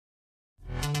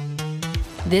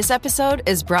This episode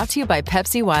is brought to you by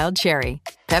Pepsi Wild Cherry.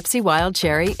 Pepsi Wild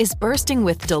Cherry is bursting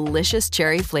with delicious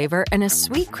cherry flavor and a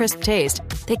sweet, crisp taste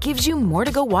that gives you more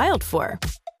to go wild for.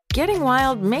 Getting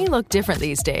wild may look different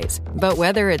these days, but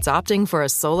whether it's opting for a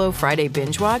solo Friday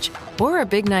binge watch or a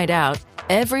big night out,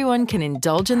 everyone can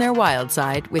indulge in their wild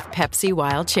side with Pepsi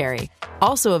Wild Cherry.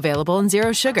 Also available in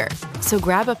Zero Sugar. So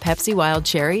grab a Pepsi Wild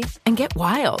Cherry and get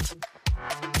wild.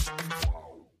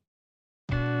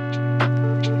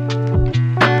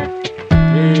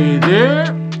 Hey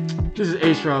there, this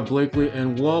is Sherrod Blakely,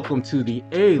 and welcome to the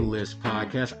A-List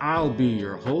podcast. I'll be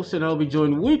your host, and I'll be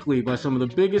joined weekly by some of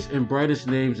the biggest and brightest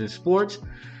names in sports.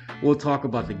 We'll talk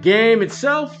about the game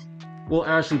itself. We'll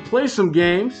actually play some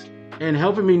games, and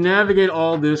helping me navigate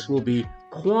all this will be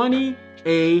Kwani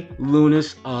A.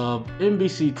 Lunis of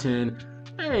NBC 10.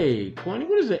 Hey, Kwani,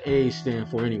 what does the A stand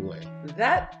for anyway?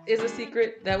 That is a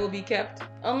secret that will be kept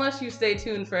unless you stay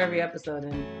tuned for every episode,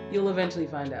 and you'll eventually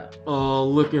find out. Oh,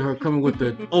 look at her coming with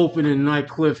the opening night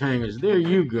cliffhangers. There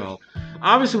you go.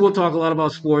 Obviously, we'll talk a lot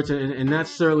about sports, and that's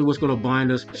certainly what's going to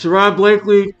bind us. Sherrod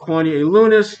Blakely, Kwani A.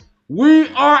 Lunis, we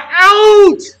are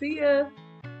out! See ya!